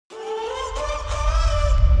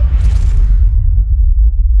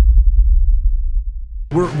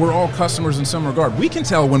We're all customers in some regard. We can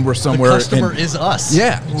tell when we're somewhere. The customer is us.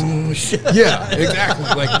 Yeah. Yeah, exactly.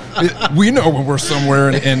 Like we know when we're somewhere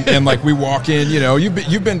and like we walk in, you know,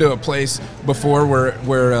 you've been to a place before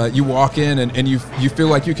where you walk in and you feel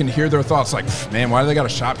like you can hear their thoughts like, man, why do they got to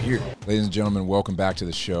shop here? Ladies and gentlemen, welcome back to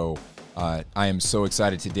the show. I am so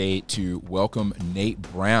excited today to welcome Nate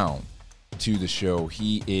Brown to the show.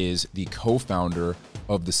 He is the co-founder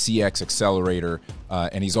of the CX Accelerator,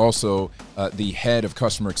 and he's also the head of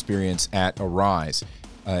customer experience at Arise.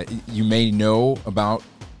 You may know about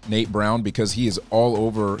Nate Brown because he is all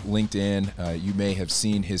over LinkedIn. You may have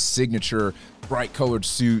seen his signature bright colored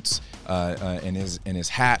suits and his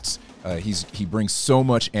hats. He brings so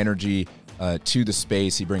much energy to the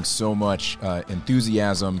space. He brings so much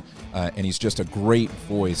enthusiasm, and he's just a great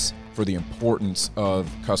voice for the importance of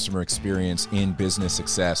customer experience in business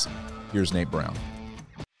success. Here's Nate Brown.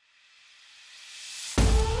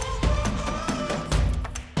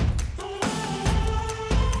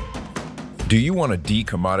 Do you want to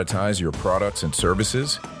decommoditize your products and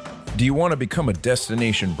services? Do you want to become a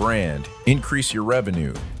destination brand, increase your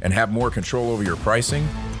revenue, and have more control over your pricing?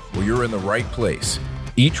 Well, you're in the right place.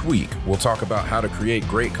 Each week, we'll talk about how to create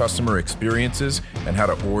great customer experiences and how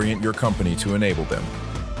to orient your company to enable them.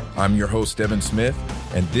 I'm your host, Devin Smith,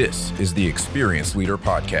 and this is the Experience Leader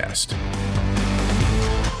Podcast.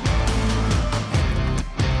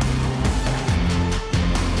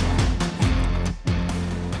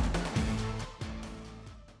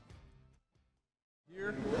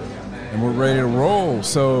 And we're ready to roll.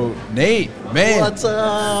 So, Nate, man, what's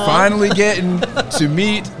up? Finally getting to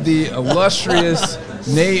meet the illustrious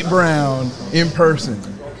Nate Brown in person.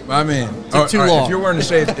 My man. Took too long. If you're wearing the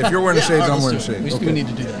shades, I'm wearing the shades. We need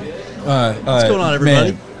to do that. What's going on,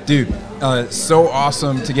 everybody? Man, dude, so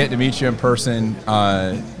awesome to get to meet you in person.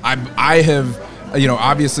 I have,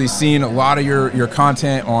 obviously seen a lot of your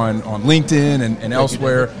content on LinkedIn and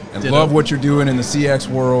elsewhere, and love what you're doing in the CX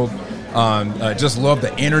world. Just love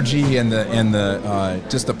the energy and the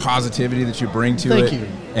just the positivity that you bring to it. Thank you.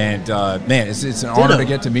 And man, it's an honor to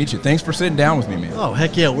get to meet you. Thanks for sitting down with me, man. Oh,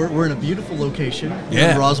 heck yeah. We're in a beautiful location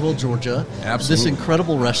in Roswell, Georgia. Absolutely. This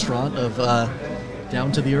incredible restaurant of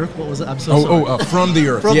Down to the Earth. What was it? I'm so sorry. From the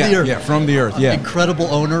Earth. From the Earth. Yeah, From the Earth. Yeah. Incredible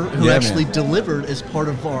owner who actually delivered as part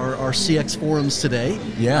of our CX forums today.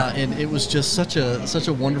 Yeah. And it was just such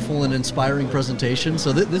a wonderful and inspiring presentation.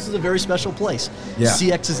 So this is a very special place. Yeah.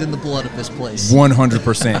 CX is in the blood of this place.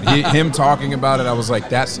 100%. Him talking about it, I was like,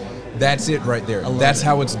 that's it right there. That's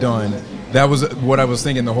how it's done. That was what I was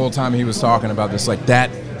thinking the whole time he was talking about this. Like that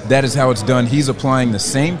is how it's done. He's applying the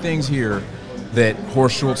same things here that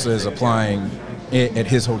Horst Schulze is applying at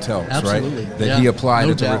his hotels, Absolutely. Right? That he applied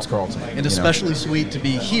at the Ritz-Carlton. And especially sweet to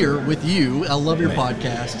be here with you. I love your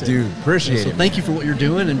podcast. Dude, appreciate it. So thank you for what you're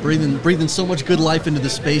doing and breathing so much good life into the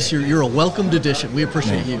space. You're a welcomed addition. We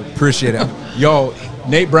appreciate you. Appreciate it. Yo,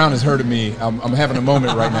 Nate Brown has heard of me. I'm having a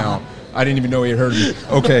moment right now. I didn't even know he had heard of me.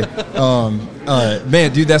 Okay.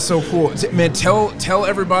 Man, dude, that's so cool. Man, tell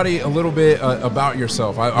everybody a little bit about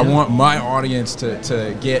yourself. I want my audience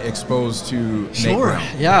to get exposed to Nate Brown.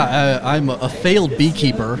 Yeah, I'm a failed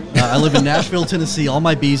beekeeper. I live in Nashville, Tennessee. All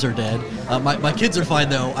my bees are dead. My kids are fine,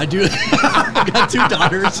 though. I got two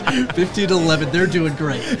daughters, 15 and 11. They're doing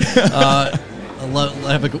great.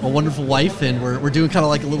 I have a wonderful wife, and we're doing kind of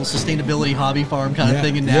like a little sustainability hobby farm kind of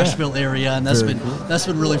thing in Nashville area, and that's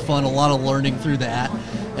been really fun. A lot of learning through that.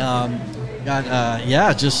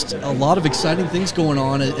 Just a lot of exciting things going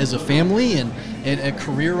on as a family and a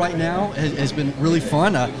career right now has been really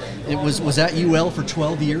fun. It was at UL for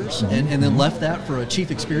 12 years and then left that for a chief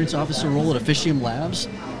experience officer role at Officium Labs.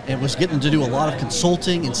 And was getting to do a lot of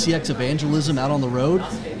consulting and CX evangelism out on the road.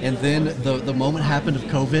 And then the moment happened of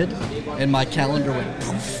COVID, and my calendar went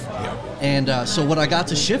poof. And so what I got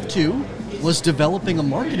to shift to was developing a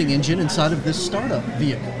marketing engine inside of this startup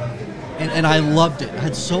vehicle. And I loved it. I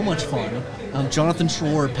had so much fun. Jonathan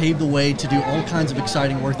Schroer paved the way to do all kinds of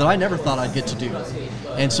exciting work that I never thought I'd get to do.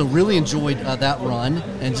 And so really enjoyed that run,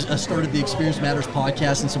 and started the Experience Matters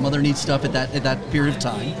podcast and some other neat stuff at that period of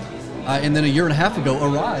time. And then a year and a half ago,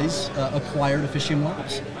 Arise acquired Officium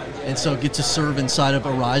Labs. And so get to serve inside of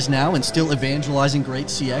Arise now and still evangelizing great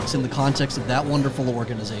CX in the context of that wonderful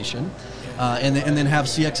organization. And then have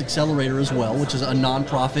CX Accelerator as well, which is a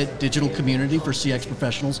nonprofit digital community for CX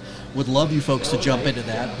professionals. Would love you folks to jump into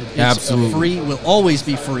that. It's Absolutely. Free, will always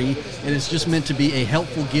be free. It is just meant to be a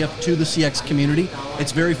helpful gift to the CX community.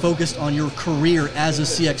 It's very focused on your career as a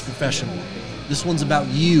CX professional. This one's about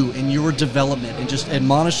you and your development and just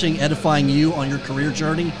admonishing, edifying you on your career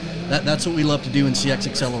journey. That's what we love to do in CX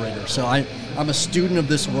Accelerator. So I'm a student of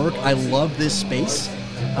this work. I love this space.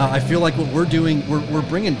 I feel like what we're doing, we're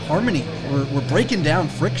bringing harmony. We're breaking down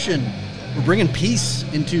friction. We're bringing peace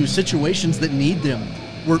into situations that need them.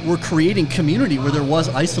 We're creating community where there was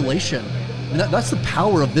isolation. And that's the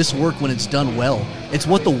power of this work when it's done well. It's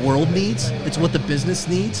what the world needs. It's what the business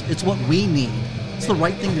needs. It's what we need. It's the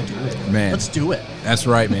right thing to do. Man, let's do it. That's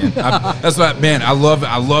right, man. That's what, man. I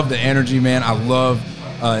love the energy, man. I love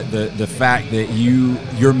the fact that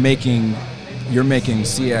you're making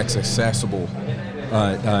CX accessible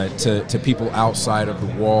to people outside of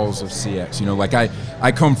the walls of CX. You know, like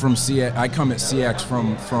I come from CX. I come at CX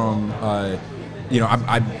from you know,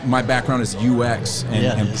 my background is UX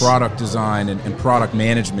and product design and product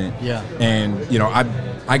management. Yeah. And you know,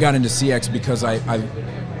 I got into CX because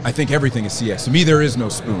I think everything is CX. To me, there is no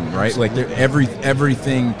spoon, right? Like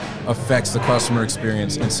everything affects the customer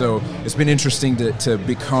experience, and so it's been interesting to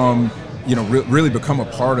become, you know, really become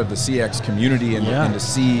a part of the CX community and to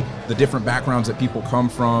see the different backgrounds that people come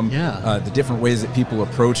from, the different ways that people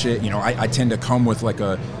approach it. You know, I tend to come with like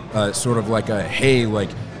a sort of like a, hey, like,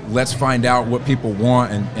 let's find out what people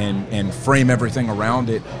want and frame everything around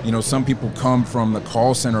it. You know, some people come from the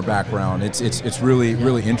call center background. It's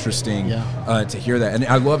really interesting to hear that. And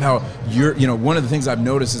I love how you know, one of the things I've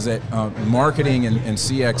noticed is that marketing and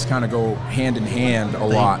CX kind of go hand in hand a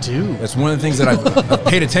lot. They do. That's one of the things that I've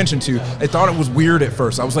paid attention to. I thought it was weird at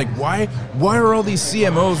first. I was like, why are all these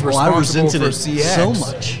CMOs responsible for CX so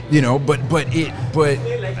much? You know, but you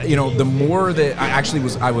know, the more that I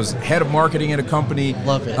was head of marketing at a company.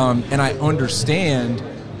 Love it. And I understand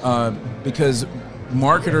because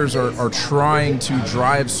marketers are trying to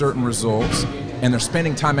drive certain results, and they're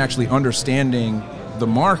spending time actually understanding the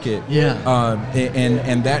market.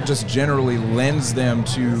 And that just generally lends them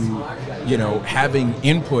to, you know, having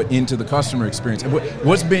input into the customer experience.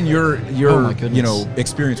 What's been your you know,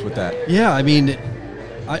 experience with that? Yeah, I mean,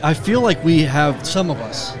 I feel like we have, some of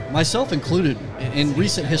us, myself included, in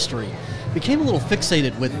recent history, became a little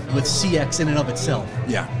fixated with CX in and of itself.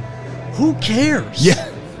 Yeah. Who cares? Yeah.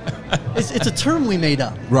 It's a term we made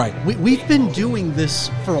up. Right. We've been doing this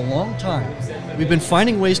for a long time. We've been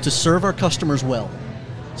finding ways to serve our customers well.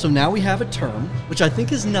 So now we have a term, which I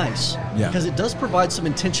think is nice, because it does provide some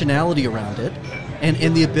intentionality around it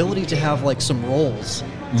and the ability to have like some roles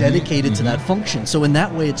dedicated to that function. So in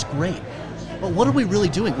that way, it's great. But what are we really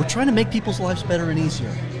doing? We're trying to make people's lives better and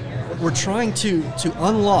easier. We're trying to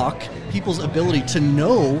unlock people's ability to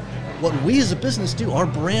know what we as a business do, our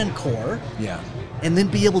brand core, and then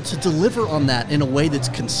be able to deliver on that in a way that's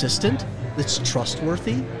consistent, that's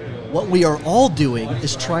trustworthy. What we are all doing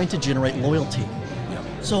is trying to generate loyalty.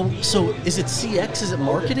 So is it CX? Is it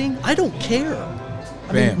marketing? I don't care.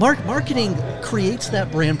 I mean, marketing creates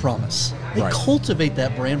that brand promise. They cultivate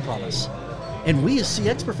that brand promise. And we as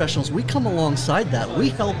CX professionals, we come alongside that. We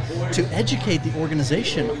help to educate the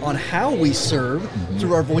organization on how we serve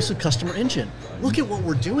through our voice of customer engine. Look at what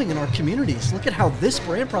we're doing in our communities. Look at how this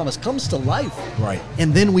brand promise comes to life. Right.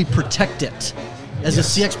 And then we protect it. As a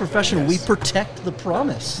CX professional, we protect the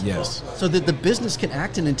promise. Yes. So that the business can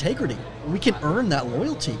act in integrity. We can earn that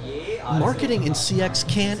loyalty. Marketing and CX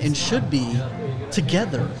can and should be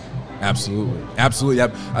together. Absolutely.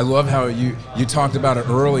 I love how you talked about it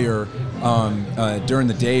earlier during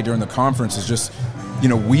the conference. Is just, you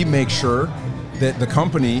know, we make sure that the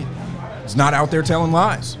company is not out there telling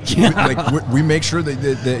lies. We make sure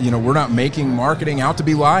that you know, we're not making marketing out to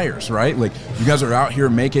be liars, right? Like, you guys are out here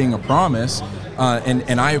making a promise,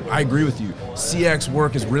 and I agree with you. CX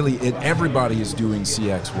work is really everybody is doing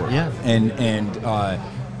CX work. And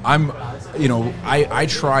I'm, you know, I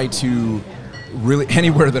try to. Really,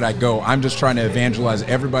 anywhere that I go, I'm just trying to evangelize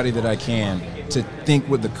everybody that I can to think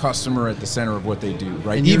with the customer at the center of what they do,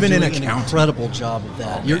 right? And even in accounting. An incredible job of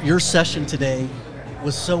that. Your session today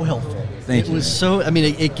was so helpful. Thank you. It was so, I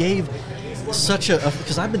mean, it gave such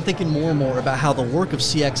because I've been thinking more and more about how the work of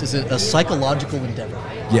CX is a psychological endeavor.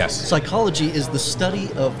 Yes. Psychology is the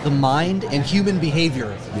study of the mind and human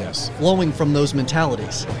behavior. Yes. Flowing from those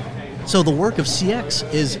mentalities. So the work of CX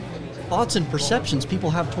is thoughts and perceptions people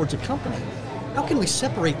have towards a company. How can we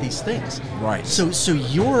separate these things? Right. So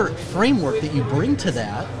your framework that you bring to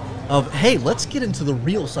that of, hey, let's get into the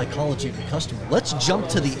real psychology of the customer. Let's jump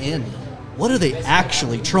to the end. What are they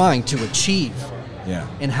actually trying to achieve? Yeah.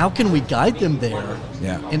 And how can we guide them there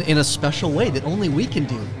in a special way that only we can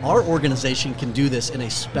do? Our organization can do this in a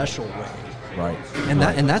special way. Right.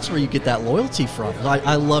 And that's where you get that loyalty from.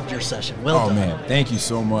 I loved your session. Well done. Oh man, thank you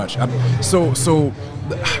so much. I'm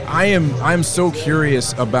so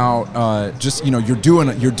curious about just, you know, you're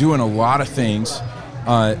doing a lot of things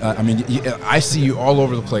I mean, I see you all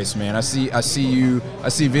over the place, man. I see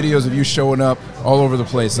videos of you showing up all over the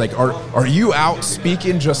place. Like, are you out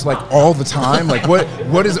speaking just like all the time? Like,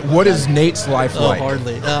 what is Nate's life like?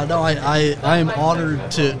 Hardly. No, I am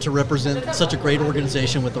honored to represent such a great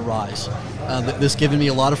organization with Arise. This giving me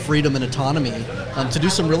a lot of freedom and autonomy to do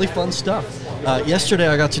some really fun stuff. Yesterday,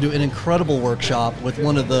 I got to do an incredible workshop with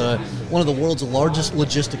one of the world's largest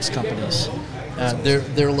logistics companies.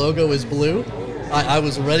 Their logo is blue. I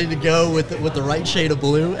was ready to go with the right shade of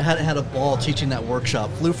blue. Had a ball teaching that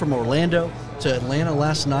workshop. Flew from Orlando to Atlanta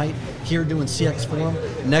last night, here doing CX Forum.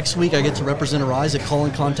 Next week, I get to represent Arise at Call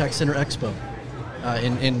and Contact Center Expo.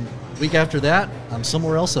 And week after that, I'm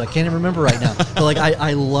somewhere else that I can't even remember right now. But like,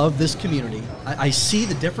 I love this community. I see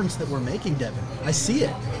the difference that we're making, Devin. I see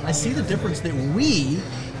it. I see the difference that we,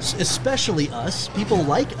 especially us, people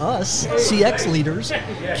like us, CX leaders,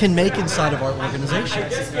 can make inside of our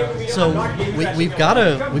organizations. So we've got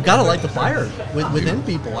to light the fire within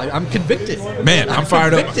people. I'm convicted. Man, I'm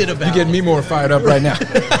fired up. You're getting me more fired up right now.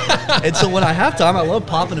 And so when I have time, I love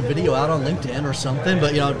popping a video out on LinkedIn or something.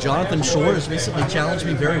 But Jonathan Shore has recently challenged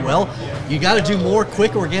me very well. You got to do more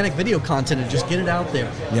quick organic video content and just get it out there.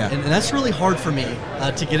 Yeah. And that's really hard for me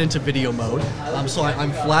to get into video mode. So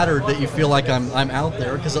I'm flattered that you feel like I'm out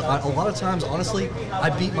there, because a lot of times, honestly, I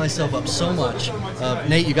beat myself up so much.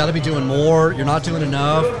 Nate, you got to be doing more. You're not doing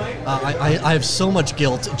enough. I have so much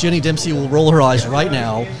guilt. Jenny Dempsey will roll her eyes right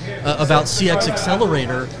now about CX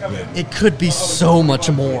Accelerator. It could be so much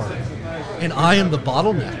more. And I am the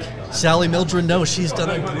bottleneck. Sally Mildred knows. She's done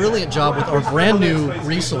a brilliant job with our brand new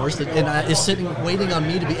resource and is sitting waiting on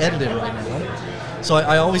me to be edited right now. So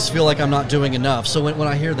I always feel like I'm not doing enough. So when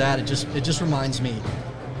I hear that, it just reminds me,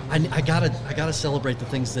 I gotta celebrate the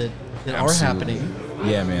things that are happening.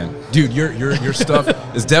 Yeah, man, dude, your stuff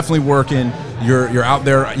is definitely working. You're out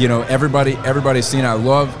there. Everybody's seeing it. I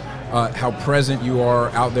love how present you are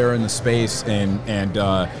out there in the space, and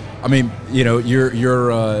I mean, I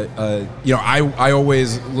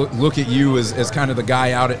always look at you as kind of the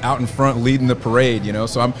guy out in front leading the parade,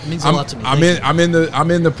 So it means a lot to me. I'm in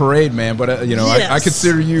the parade, man. But yes. I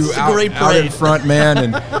consider you out in front,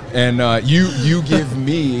 man, and you give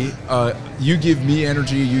me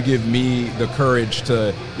energy. You give me the courage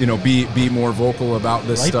to be more vocal about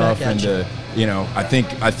this stuff, and I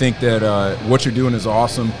think that what you're doing is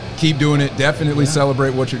awesome. Keep doing it. Definitely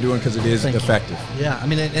celebrate what you're doing, because it is effective. Yeah, I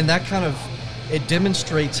mean, and that kind of, it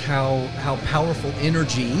demonstrates how powerful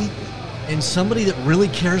energy and somebody that really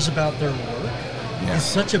cares about their work is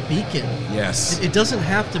such a beacon. Yes. It doesn't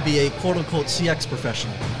have to be a quote-unquote CX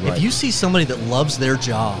professional. Right. If you see somebody that loves their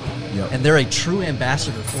job and they're a true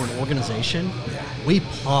ambassador for an organization, we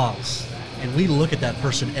pause and we look at that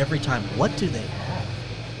person every time. What do they have?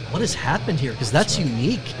 What has happened here? Because that's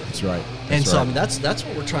unique. That's right. I mean, that's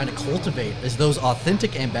what we're trying to cultivate, is those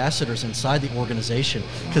authentic ambassadors inside the organization,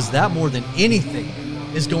 because that more than anything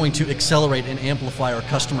is going to accelerate and amplify our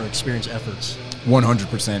customer experience efforts.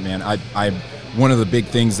 100%, man. I one of the big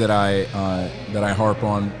things that I harp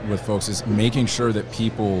on with folks is making sure that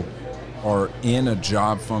people are in a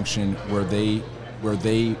job function where they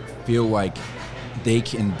feel like they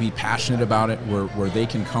can be passionate about it, where they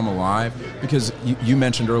can come alive. Because you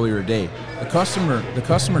mentioned earlier today, the customer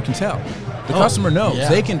can tell. The customer knows. Yeah.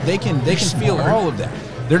 They can feel all of that.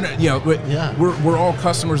 They're not, we're all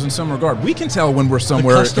customers in some regard. We can tell when we're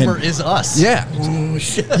somewhere. The customer is us. Yeah.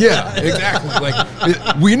 Yeah, exactly.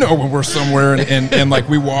 Like, we know when we're somewhere and like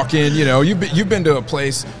we walk in, you've been to a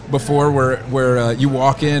place before where you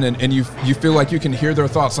walk in and you feel like you can hear their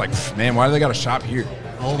thoughts, like, man, why do they got to shop here?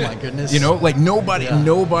 Oh my goodness. Like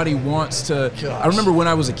nobody wants to. Gosh. I remember when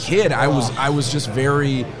I was a kid, I was just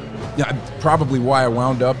very. Yeah, probably why I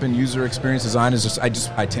wound up in user experience design is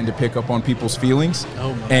I tend to pick up on people's feelings,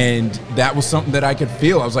 and that was something that I could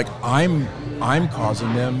feel. I was like, I'm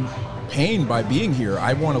causing them pain by being here.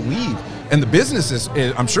 I want to leave, and the business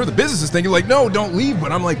I'm sure the business is thinking like, no, don't leave.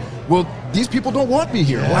 But I'm like, well, these people don't want me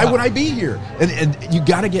here. Yeah. Why would I be here? And you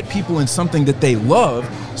got to get people in something that they love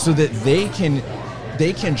so that they can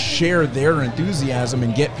share their enthusiasm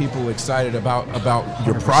and get people excited about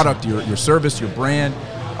your product, your service, your brand.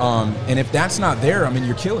 And if that's not there, I mean,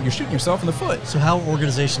 you're shooting yourself in the foot. So how are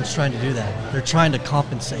organizations trying to do that? They're trying to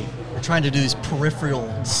compensate. They're trying to do these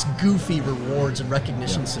peripheral, goofy rewards and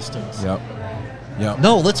recognition systems. Yep.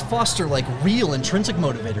 No, let's foster like real intrinsic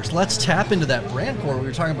motivators. Let's tap into that brand core we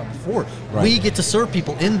were talking about before. Right. We get to serve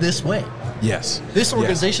people in this way. Yes. This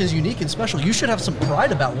organization is unique and special. You should have some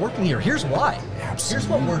pride about working here. Here's why. Absolutely. Here's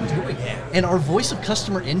what we're doing. And our voice of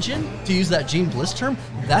customer engine, to use that Gene Bliss term,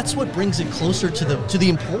 that's what brings it closer to the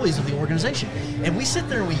employees of the organization. And we sit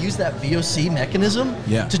there and we use that VOC mechanism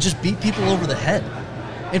to just beat people over the head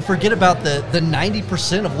and forget about the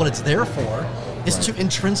 90% of what it's there for is to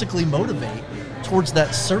intrinsically motivate towards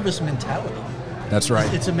that service mentality. That's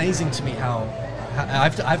right. It's amazing to me how I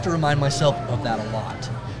have to remind myself of that a lot.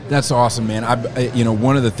 That's awesome, man.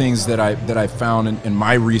 One of the things that I found in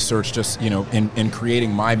my research, just in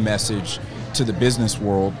creating my message to the business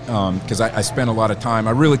world, because I spend a lot of time.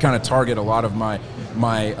 I really kind of target a lot of my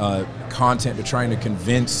content to trying to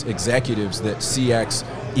convince executives that CX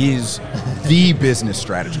is the business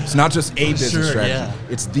strategy. It's not just a business strategy. Yeah.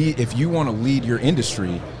 It's if you want to lead your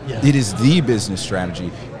industry, it is the business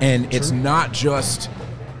strategy, and it's not just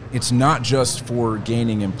for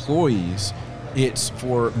gaining employees. It's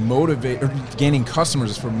for gaining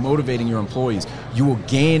customers. It's for motivating your employees. You will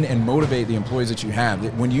gain and motivate the employees that you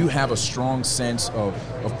have. When you have a strong sense of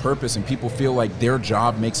purpose and people feel like their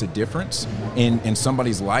job makes a difference in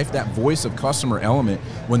somebody's life, that voice of customer element,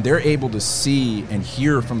 when they're able to see and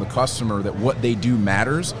hear from the customer that what they do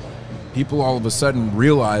matters, people all of a sudden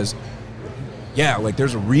realize, like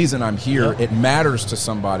there's a reason I'm here. Yep. It matters to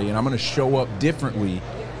somebody, and I'm going to show up differently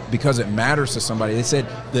because it matters to somebody. They said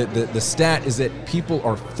the stat is that people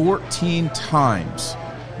are 14 times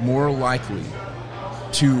more likely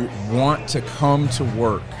to want to come to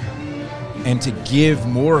work and to give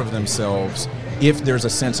more of themselves if there's a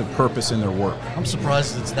sense of purpose in their work. I'm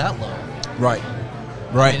surprised it's that low. Right.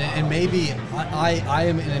 And maybe I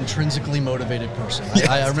am an intrinsically motivated person. Yes.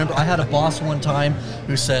 I remember I had a boss one time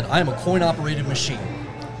who said, I am a coin-operated machine.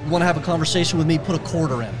 You want to have a conversation with me, put a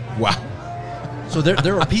quarter in. Wow. So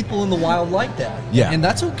there are people in the wild like that. Yeah. And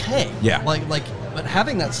that's okay. Yeah. But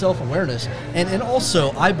having that self-awareness, and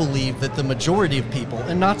also I believe that the majority of people,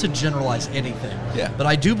 and not to generalize anything, but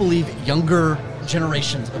I do believe younger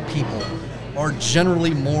generations of people are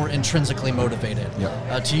generally more intrinsically motivated.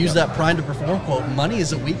 To use that prime to perform quote, money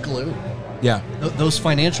is a weak glue. Yeah. Those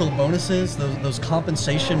financial bonuses, those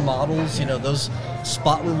compensation models, those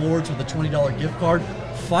spot rewards with a $20 gift card,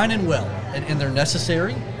 fine and well, and they're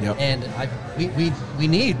necessary, and we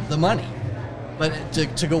need the money. But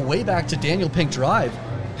to go way back to Daniel Pink Drive,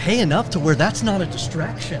 pay enough to where that's not a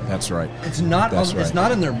distraction. That's right. It's not. It's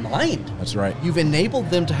not in their mind. That's right. You've enabled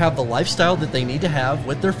them to have the lifestyle that they need to have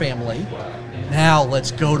with their family. Now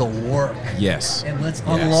let's go to work. Yes. And let's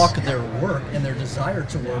unlock their work and their desire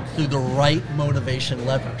to work through the right motivation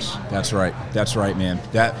levers. That's right. That's right, man.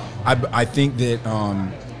 I think that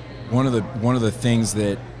one of the things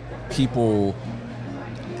that people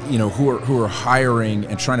who are hiring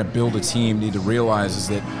and trying to build a team need to realize is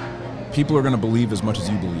that people are going to believe as much as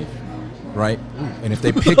you believe, right? Ooh. And if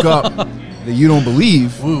they pick up that you don't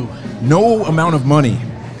believe, no amount of money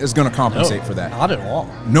is going to compensate for that. Not at all.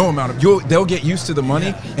 No amount of they'll get used to the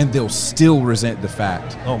money and they'll still resent the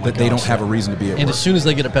fact that they don't have a reason to be at work. And as soon as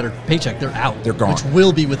they get a better paycheck, they're out. They're gone. Which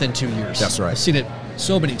will be within 2 years. That's right. I've seen it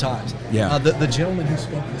so many times. Yeah. The gentleman who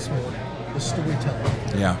spoke this morning, the storyteller.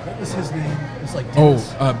 Yeah. What was his name? It's like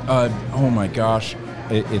Dennis. Oh my gosh.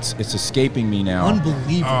 It's escaping me now.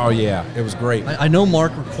 Unbelievable. Oh, yeah. It was great. I know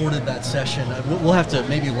Mark recorded that session. We'll have to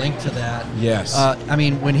maybe link to that. Yes.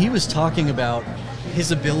 When he was talking about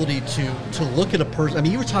his ability to look at a person,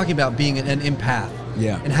 you were talking about being an empath.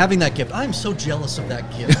 Yeah. And having that gift. I'm so jealous of that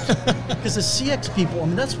gift. Because as CX people,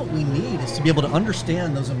 that's what we need, is to be able to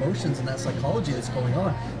understand those emotions and that psychology that's going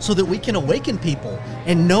on so that we can awaken people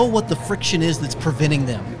and know what the friction is that's preventing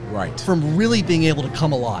them from really being able to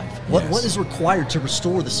come alive. What is required to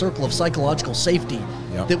restore the circle of psychological safety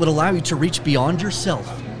that would allow you to reach beyond yourself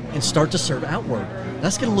and start to serve outward.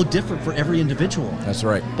 That's going to look different for every individual. That's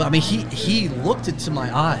right. But he looked into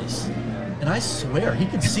my eyes, and I swear he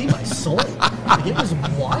could see my soul. It was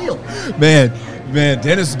wild. Man,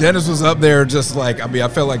 Dennis was up there just like, I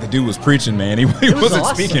felt like the dude was preaching, man. He wasn't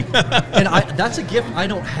awesome. speaking. And that's a gift I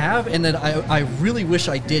don't have, and that I really wish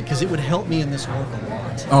I did, because it would help me in this work a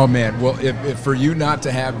lot. Oh, man. Well, if for you not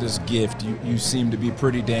to have this gift, you seem to be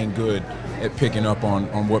pretty dang good at picking up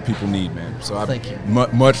on what people need, man. So thank you.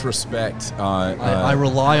 Much respect. I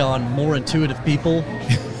rely on more intuitive people,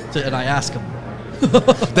 and I ask them.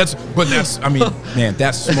 That's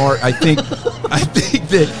smart. I think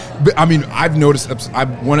that. I've noticed.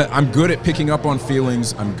 I'm good at picking up on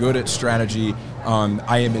feelings. I'm good at strategy.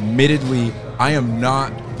 I am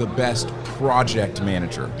not the best project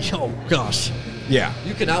manager. Oh gosh. Yeah.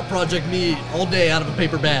 You can out-project me all day out of a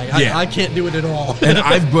paper bag. I can't do it at all. And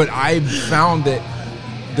I've found that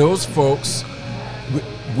those folks,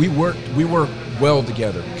 we work well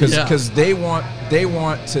together because Yeah. they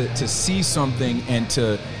want to see something and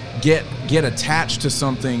to get attached to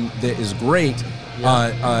something that is great.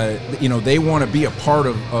 They want to be a part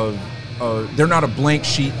of they're not a blank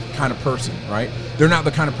sheet kind of person, right? They're not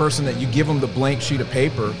the kind of person that you give them the blank sheet of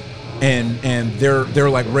paper and they're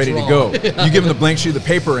like ready to go. You give them the blank sheet of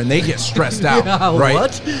paper and they get stressed out, right?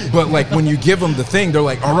 What? But like when you give them the thing, they're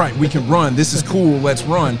like, all right, we can run. This is cool. Let's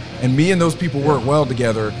run. And me and those people work well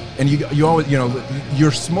together. And you always,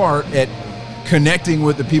 you're smart at connecting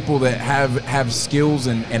with the people that have skills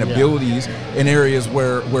and abilities in areas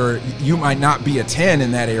where you might not be a 10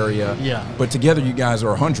 in that area. Yeah. But together you guys are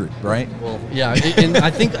 100, right? Well, yeah, and I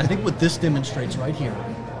think what this demonstrates right here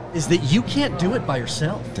is that you can't do it by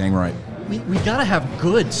yourself. Dang right. We got to have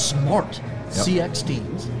good, smart CX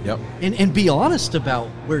teams. Yep. And be honest about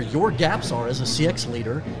where your gaps are as a CX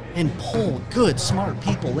leader and pull good, smart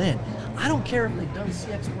people in. I don't care if they've done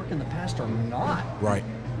CX work in the past or not. Right.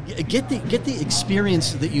 Get the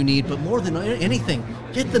experience that you need, but more than anything,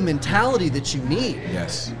 get the mentality that you need.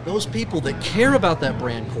 Yes. Those people that care about that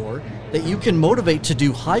brand core, that you can motivate to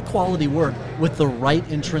do high quality work with the right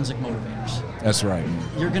intrinsic motivators. That's right.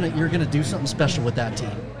 You're gonna do something special with that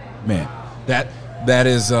team. Man, that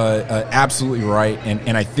is absolutely right,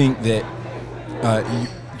 and I think that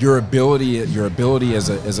your ability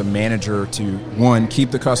as a manager to, one,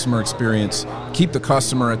 keep the customer experience, keep the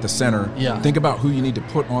customer at the center. Yeah. Think about who you need to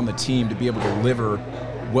put on the team to be able to deliver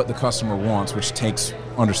what the customer wants, which takes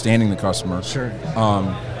understanding the customer. Sure.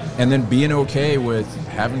 And then being okay with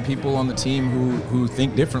having people on the team who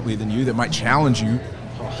think differently than you, that might challenge you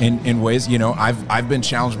in ways. I've been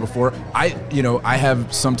challenged before. I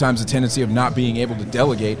have sometimes a tendency of not being able to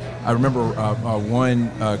delegate. I remember one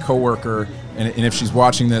coworker, and if she's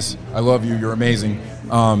watching this, I love you. You're amazing.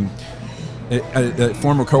 A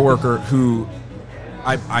former coworker who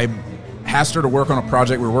I asked her to work on a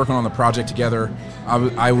project. We were working on the project together.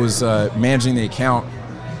 I was managing the account,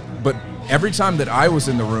 but every time that I was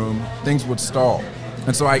in the room, things would stall.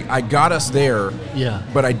 And so I got us there,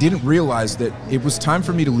 but I didn't realize that it was time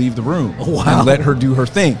for me to leave the room and let her do her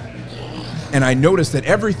thing. And I noticed that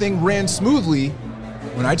everything ran smoothly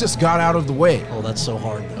when I just got out of the way. Oh, that's so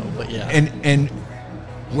hard though, but yeah. And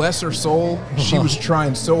bless her soul, she was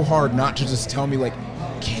trying so hard not to just tell me like,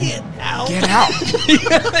 get out.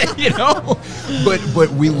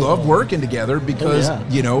 But we love working together because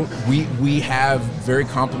we have very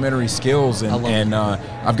complementary skills, and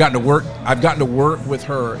I've gotten to work with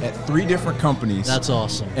her at 3 different companies. That's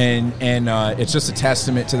awesome. And it's just a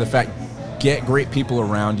testament to the fact, get great people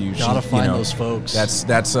around you. Gotta find those folks.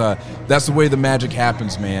 That's the way the magic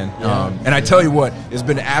happens, man. Yeah. And I tell you what, it's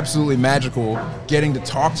been absolutely magical getting to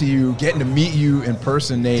talk to you, getting to meet you in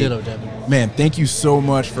person, Nate. Ditto, Devin. Man, thank you so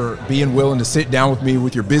much for being willing to sit down with me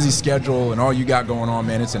with your busy schedule and all you got going on,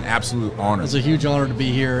 man. It's an absolute honor. It's a huge honor to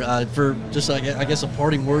be here. For just, I guess, a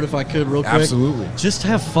parting word, if I could, real quick. Absolutely. Just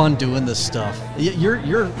have fun doing this stuff.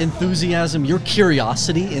 Your enthusiasm, your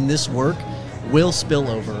curiosity in this work will spill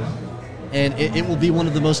over. And it will be one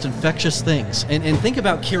of the most infectious things. And think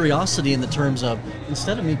about curiosity in the terms of,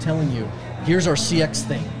 instead of me telling you, here's our CX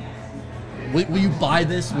thing, will you buy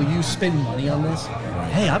this? Will you spend money on this?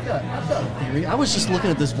 Hey, I've got a theory. I was just looking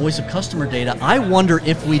at this voice of customer data. I wonder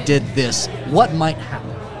if we did this, what might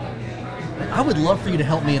happen? I would love for you to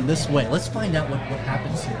help me in this way. Let's find out what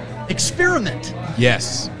happens here. Experiment.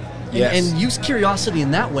 Yes. And use curiosity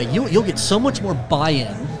in that way. You'll get so much more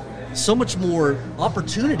buy-in, so much more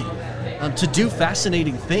opportunity to do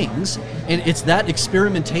fascinating things, and it's that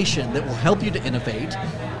experimentation that will help you to innovate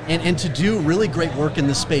and to do really great work in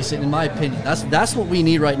this space. And in my opinion, that's what we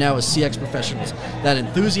need right now as CX professionals. That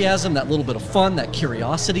enthusiasm, that little bit of fun, that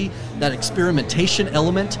curiosity, that experimentation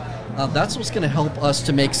element, that's what's going to help us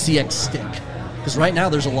to make CX stick. Because right now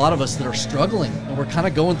there's a lot of us that are struggling, and we're kind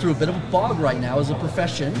of going through a bit of a fog right now as a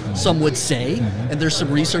profession, some would say, and there's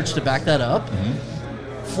some research to back that up.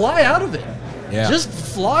 Fly out of it. Yeah. Just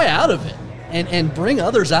fly out of it and bring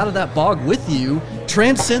others out of that bog with you,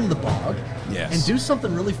 transcend the bog, and do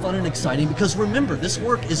something really fun and exciting, because remember, this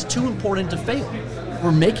work is too important to fail.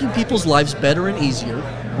 We're making people's lives better and easier.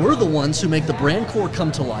 We're the ones who make the brand core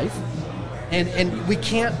come to life, and we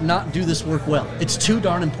can't not do this work well. It's too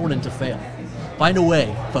darn important to fail. Find a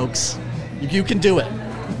way, folks. You can do it.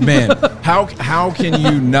 Man, how can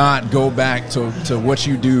you not go back to what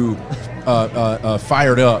you do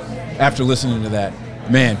fired up after listening to that?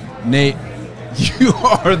 Man, Nate, you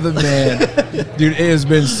are the man. Dude, it has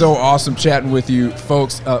been so awesome chatting with you.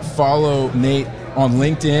 Folks, follow Nate on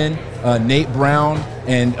LinkedIn, Nate Brown.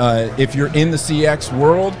 And if you're in the CX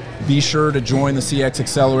world, be sure to join the CX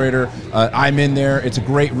Accelerator. I'm in there. It's a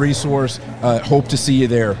great resource. Hope to see you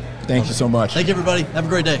there. Thank you so much. Thank you, everybody. Have a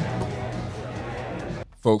great day.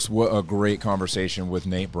 Folks, what a great conversation with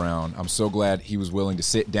Nate Brown. I'm so glad he was willing to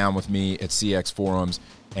sit down with me at CX Forums,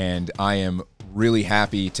 and I am really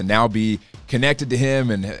happy to now be connected to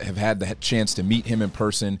him and have had the chance to meet him in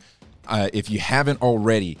person. If you haven't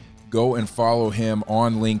already, go and follow him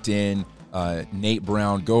on LinkedIn, Nate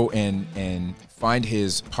Brown. Go and find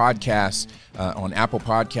his podcast on Apple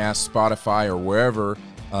Podcasts, Spotify, or wherever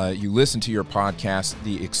you listen to your podcast,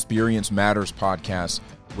 the Experience Matters podcast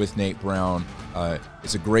with Nate Brown.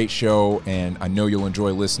 It's a great show, and I know you'll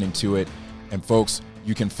enjoy listening to it. And folks,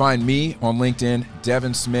 you can find me on LinkedIn,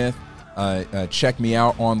 Devin Smith. Check me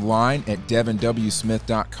out online at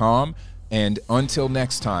devinwsmith.com. And until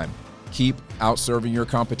next time, keep outserving your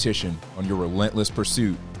competition on your relentless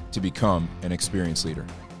pursuit to become an experience leader.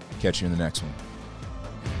 Catch you in the next one.